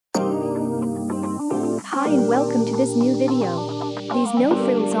Hi and welcome to this new video. These No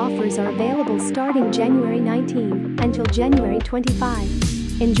Frills offers are available starting January 19 until January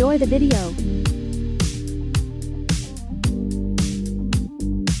 25. Enjoy the video.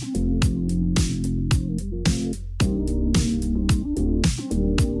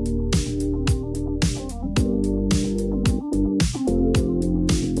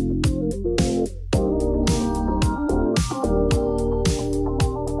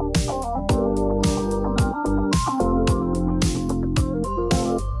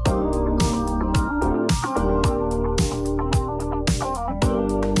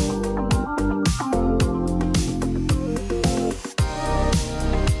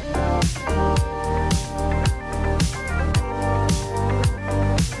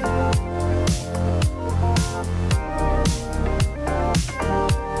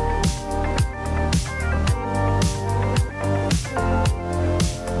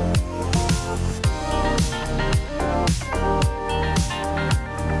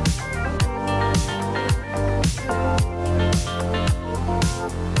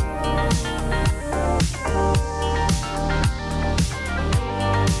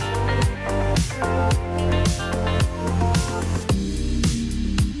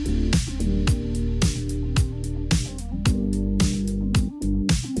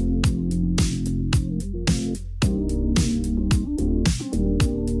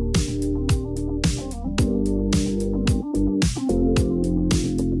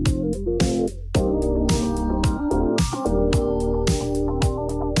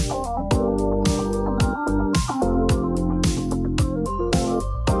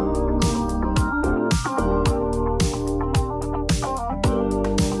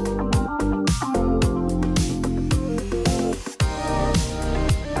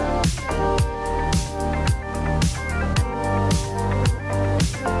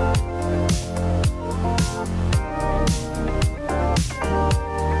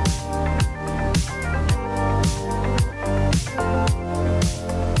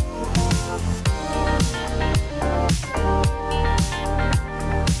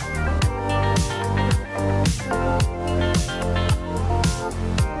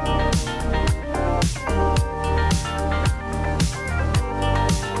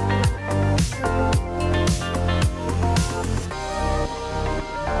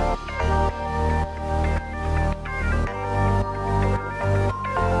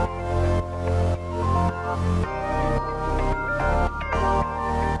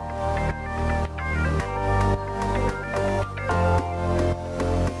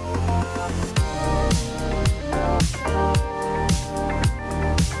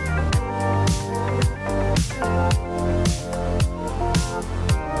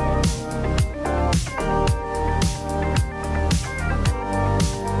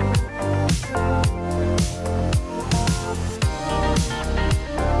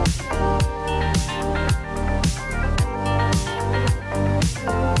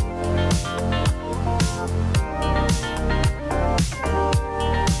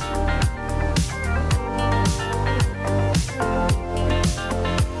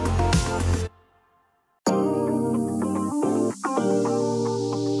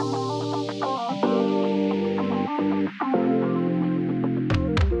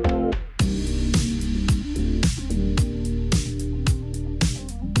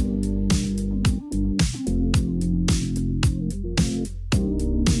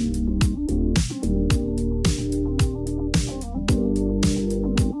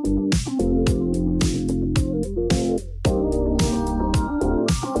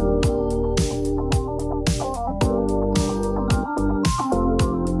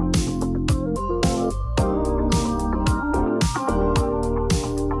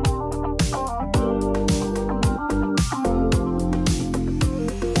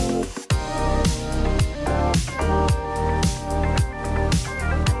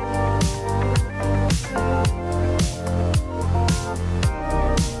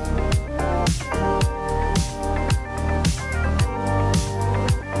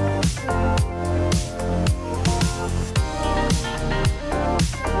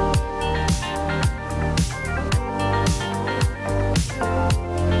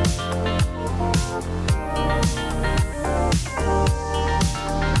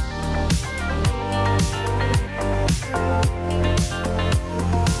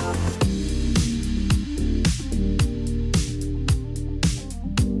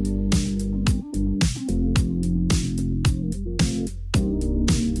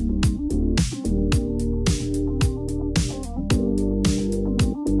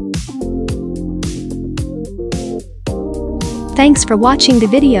 Thanks for watching the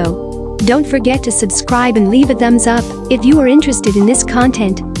video. Don't forget to subscribe and leave a thumbs up if you are interested in this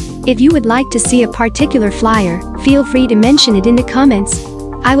content. If you would like to see a particular flyer, feel free to mention it in the comments.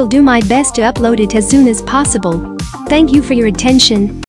 I will do my best to upload it as soon as possible. Thank you for your attention.